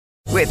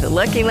With the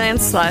Lucky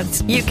Land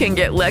Slots, you can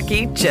get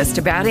lucky just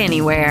about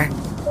anywhere.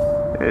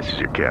 This is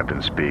your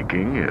captain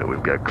speaking.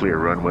 We've got clear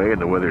runway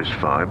and the weather's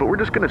fine, but we're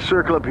just going to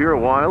circle up here a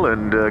while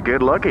and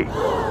get lucky.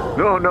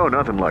 No,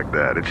 nothing like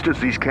that. It's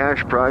just these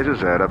cash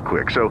prizes add up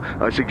quick. So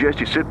I suggest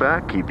you sit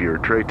back, keep your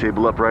tray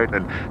table upright,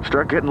 and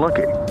start getting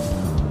lucky.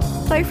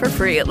 Play for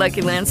free at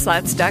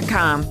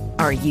LuckyLandSlots.com.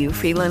 Are you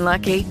feeling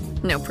lucky?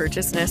 No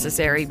purchase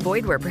necessary.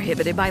 Void where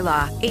prohibited by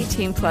law.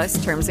 18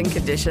 plus terms and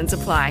conditions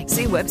apply.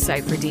 See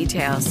website for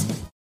details.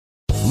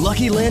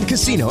 Lucky Land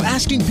Casino,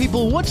 asking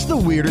people, what's the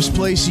weirdest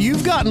place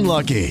you've gotten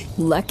lucky?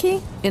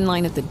 Lucky? In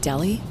line at the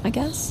deli, I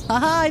guess?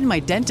 Aha, in my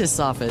dentist's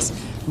office.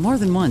 More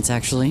than once,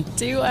 actually.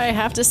 Do I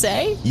have to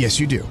say? Yes,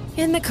 you do.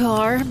 In the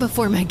car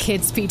before my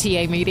kids'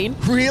 PTA meeting.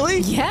 Really?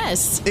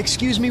 Yes.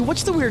 Excuse me,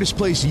 what's the weirdest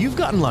place you've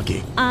gotten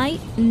lucky? I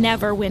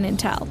never win and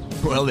tell.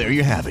 Well, there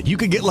you have it. You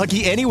can get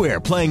lucky anywhere,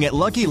 playing at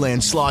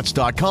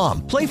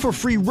LuckyLandSlots.com. Play for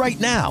free right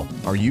now.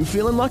 Are you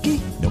feeling lucky?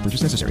 No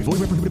purchase necessary. Void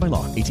where prohibited by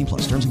law. 18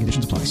 plus. Terms and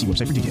conditions apply. See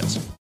website for details.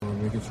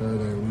 Making sure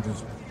that we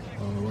just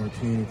work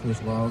keen and push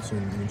routes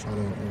and try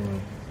to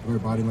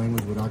work body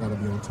language, but I got to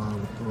be on time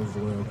with throws as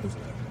well because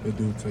they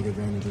do take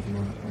advantage of my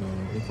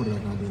the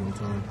quarterback not being on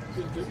time.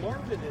 Did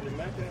Marvin and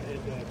Emeka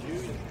and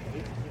Julian,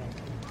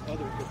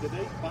 others, did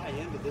they buy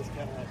into this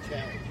kind of like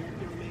challenge? You know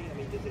what I mean? I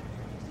mean, did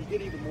you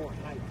get even more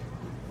hype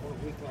on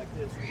a week like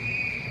this?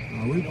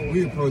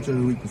 We approach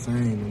every week the same.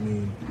 I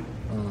mean,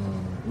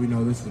 we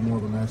know this is more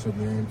of a matchup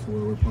game to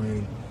where we're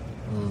playing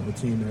a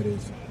team that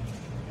is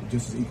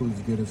just as equally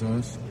as good as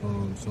us.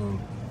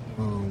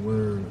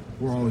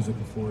 We're always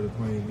looking forward to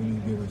playing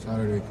any given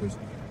Saturday because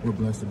we're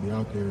blessed to be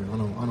out there.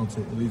 I don't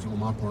take, at least on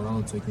my part, I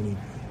don't take any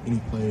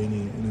play,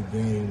 any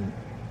game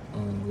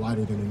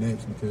lighter than the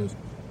next because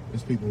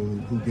there's people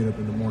who get up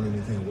in the morning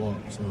and can't walk.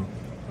 So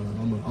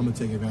I'm gonna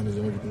take advantage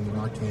of everything that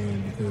I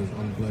can because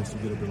I'm blessed to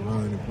get up and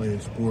run and play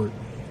a sport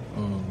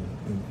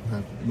and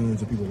have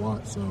millions of people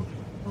watch. So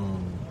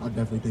I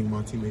definitely think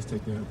my teammates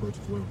take that approach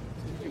as well.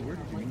 Where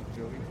did you meet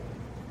Joey?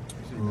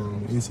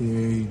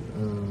 NCAA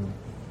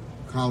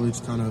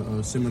college kind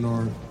of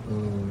seminar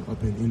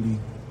up in Indy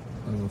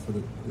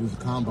it was a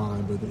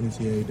combine, but the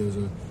NCAA does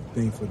a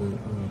thing for the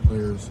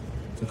players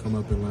to come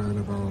up and learn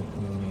about.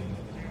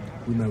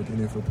 We met with the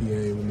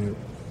NFLPA. We met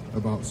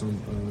about some.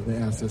 They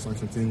asked us like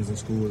some things in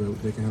school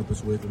that they can help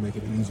us with and make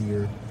it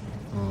easier.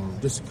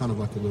 Just kind of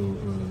like a little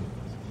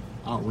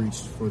outreach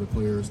for the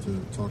players to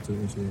talk to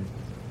the NCAA.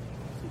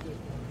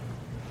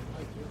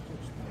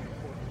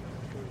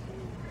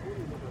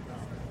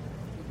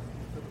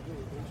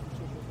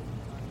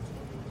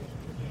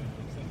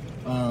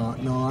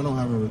 No, I don't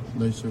have a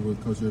relationship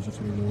with Coach Richards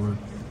anymore,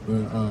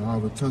 but I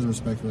have tons of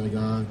respect for that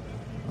guy.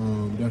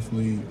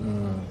 Definitely,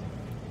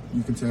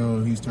 you can tell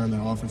he's turned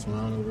that offense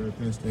around over at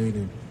Penn State,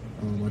 and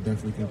I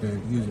definitely think that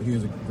he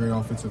has a great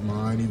offensive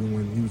mind. Even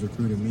when he was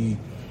recruiting me,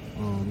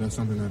 that's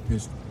something that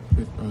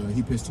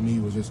he pitched to me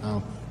was just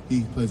how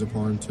he plays a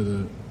part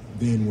into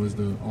then was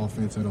the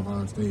offense at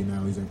Ohio State.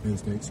 Now he's at Penn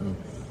State, so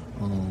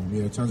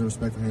tons of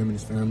respect for him and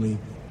his family.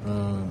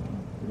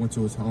 Went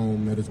to his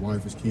home, met his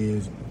wife, his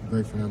kids,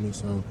 great family.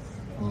 So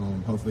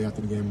hopefully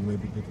after the game, we'll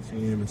maybe get to see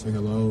him and say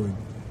hello.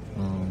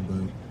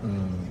 And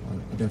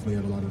I definitely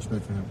had a lot of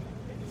respect for him.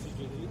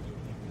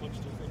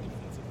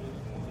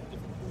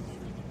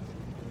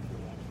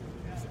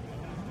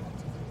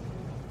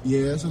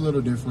 Yeah, it's a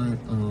little different.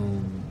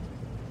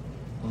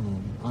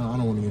 I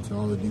don't want to get into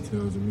all the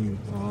details of me.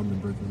 I've been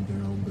breaking them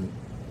down, but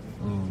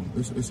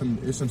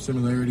it's some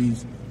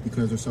similarities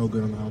because they're so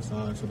good on the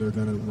outside, so they're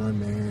gonna run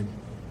man.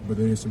 But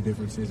there is some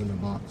differences in the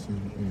box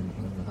and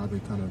how they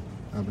kind of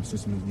have a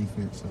system of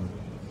defense. So.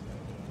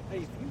 Hey,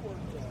 if you weren't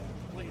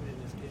playing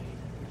in this game,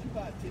 would you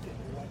buy a ticket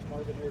to watch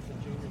Marvin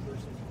Harrison Jr.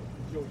 versus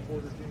Joey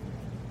Porter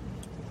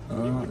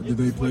Jr.? Did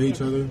they play each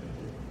other?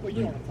 Well,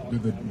 you know what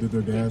I'm talking about. Did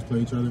their dads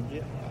play each other?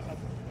 Yeah,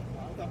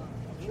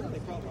 I'm sure they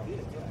probably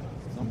did.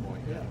 Yeah, at some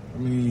point. Yeah. I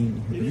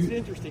mean, it's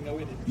interesting, though,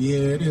 isn't it? Yeah,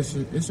 it is.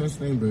 It's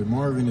interesting, but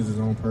Marvin is his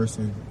own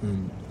person,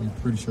 and I'm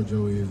pretty sure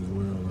Joey is as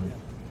well. Like,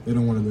 they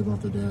don't want to live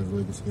off their dad's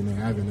legacy, and they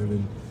haven't. They've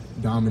been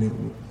dominant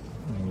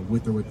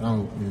with or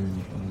without,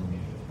 and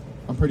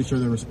I'm pretty sure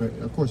they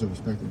respect. Of course, they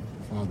respect their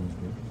fathers,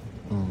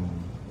 but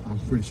I'm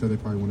pretty sure they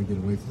probably want to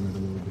get away from it a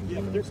little bit. Yeah,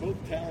 as well, but they're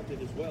both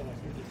talented as well, like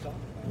you're just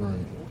talking about.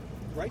 Right.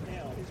 Right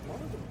now, is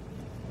Marvin?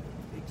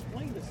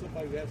 Explain to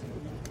somebody who hasn't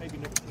maybe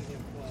never seen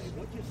him play.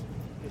 What just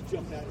has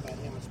jumped out about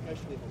him,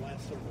 especially in the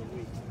last several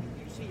weeks? I mean,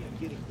 you see him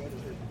getting better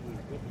every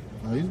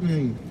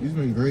week. He's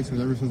been great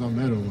ever since I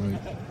met him. Like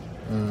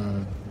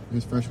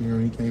his freshman year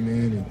when he came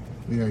in, and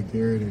we had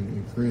Garrett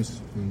and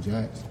Chris and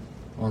Jax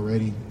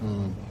already.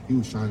 He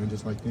was shining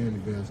just like them,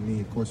 if you ask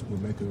me. Of course,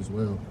 with Mecca as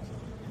well.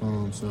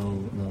 At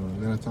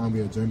that time we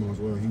had J-Mo as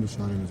well. He was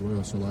shining as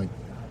well. So like,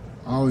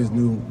 I always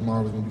knew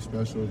Marv was gonna be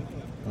special.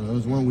 There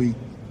was 1 week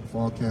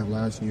fall camp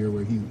last year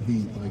where he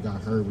like got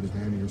hurt with his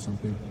hammy or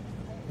something,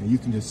 and you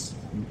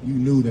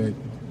knew that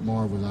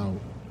Marv was out.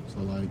 So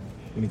like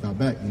when he got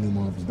back, you knew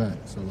Marv was back.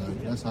 So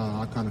like that's how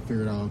I kind of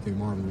figured out, okay,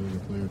 Marv is a really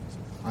good player.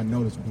 I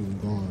noticed when he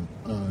was gone,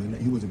 and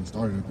he wasn't even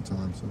starting at the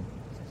time. So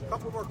A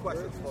couple more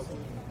questions.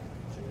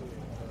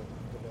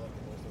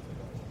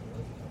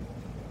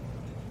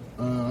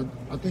 I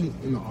think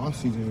in the off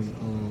season,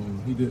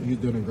 he's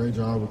done a great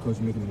job with Coach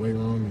making the weight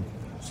room and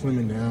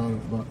slimming down,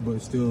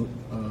 but still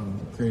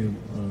creating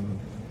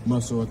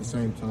muscle at the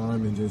same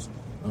time, and just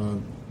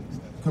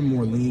becoming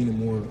more lean and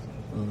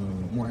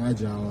more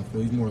agile. I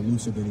feel he's more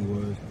elusive than he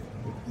was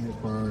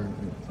prior.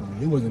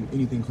 He wasn't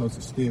anything close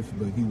to stiff,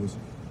 but he was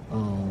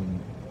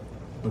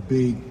a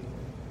big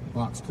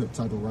box cut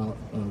type of route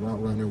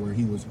runner, where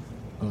he was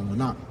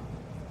not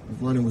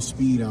running with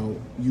speed out,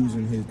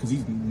 using his, because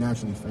he's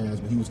naturally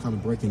fast, but he was kind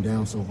of breaking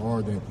down so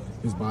hard that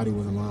his body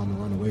wasn't allowing him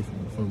to run away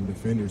from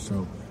defenders.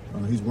 So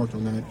he's worked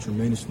on that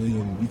tremendously,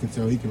 and you can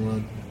tell he can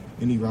run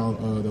any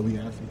route that we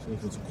ask him to.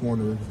 If it's a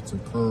corner, if it's a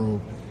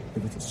curl,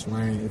 if it's a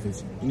slant, if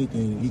it's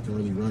anything, he can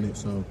really run it.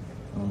 So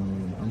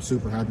I'm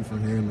super happy for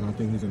him, and I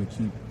think he's going to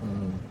keep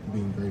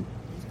being great.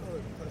 He's kind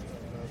of touched on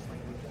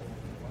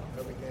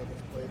every game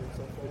he's played in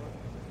so far.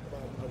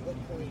 At what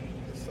point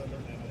this summer,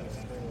 this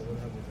spring, or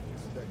whatever,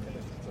 that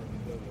chemistry started to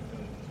build with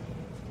him?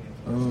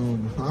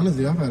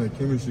 Honestly, I've had a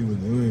chemistry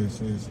with Julian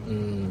since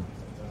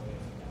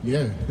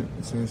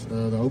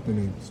the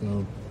opening.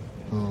 So,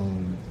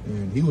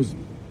 and he was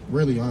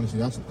really,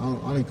 honestly, I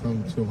didn't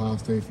come to Ohio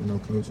State for no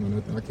coaching or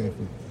nothing. I came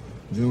for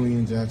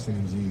Julian, Jackson,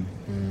 and G,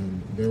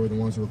 and they were the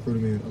ones who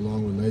recruited me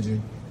along with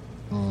Legend,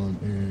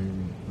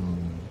 and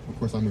of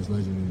course I miss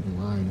Legend and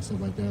Ryan and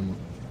stuff like that.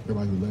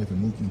 Everybody who left,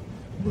 and Mookie,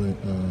 but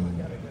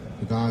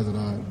the guys that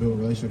I built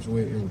relationships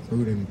with and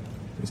recruiting,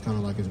 it's kind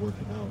of like it's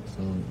working out.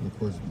 So of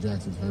course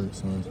Jackson's hurt,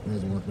 so it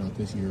hasn't worked out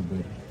this year.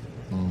 But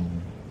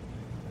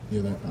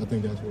I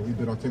think that's where we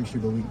built our chemistry.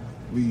 But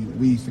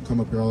we used to come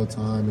up here all the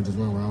time and just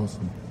run routes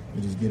and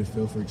just get a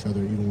feel for each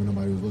other, even when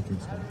nobody was looking.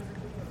 So.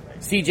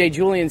 CJ,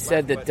 Julian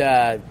said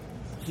that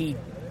he,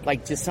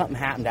 just something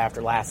happened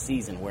after last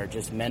season where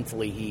just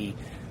mentally he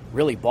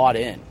really bought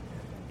in.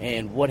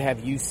 And what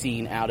have you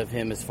seen out of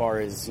him as far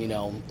as,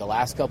 the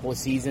last couple of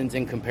seasons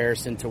in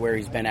comparison to where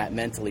he's been at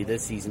mentally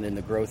this season and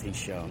the growth he's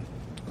shown?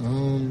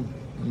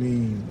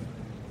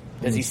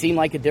 Does he seem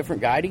like a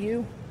different guy to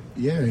you?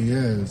 Yeah, he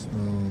has.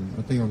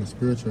 I think on the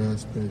spiritual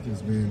aspect,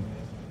 it's been,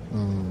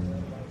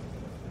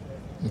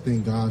 I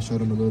think God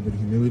showed him a little bit of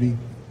humility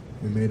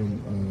and made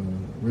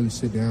him really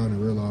sit down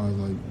and realize,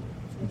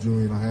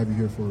 Julian, I have you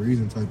here for a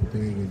reason type of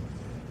thing.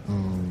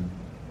 And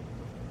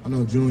I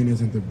know Julian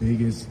isn't the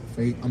biggest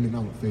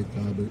not a faith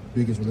guy, but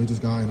biggest religious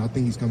guy, and I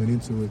think he's coming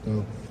into it,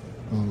 though,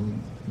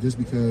 just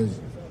because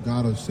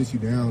God will sit you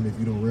down if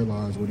you don't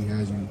realize what he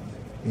has you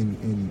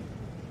in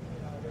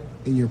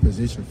your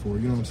position for,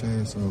 you know what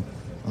I'm saying? So,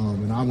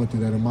 and I went through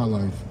that in my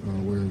life,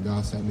 where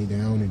God sat me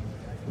down and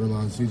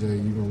realized, CJ,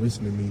 you're going to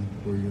listen to me,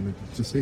 or you're going to just sit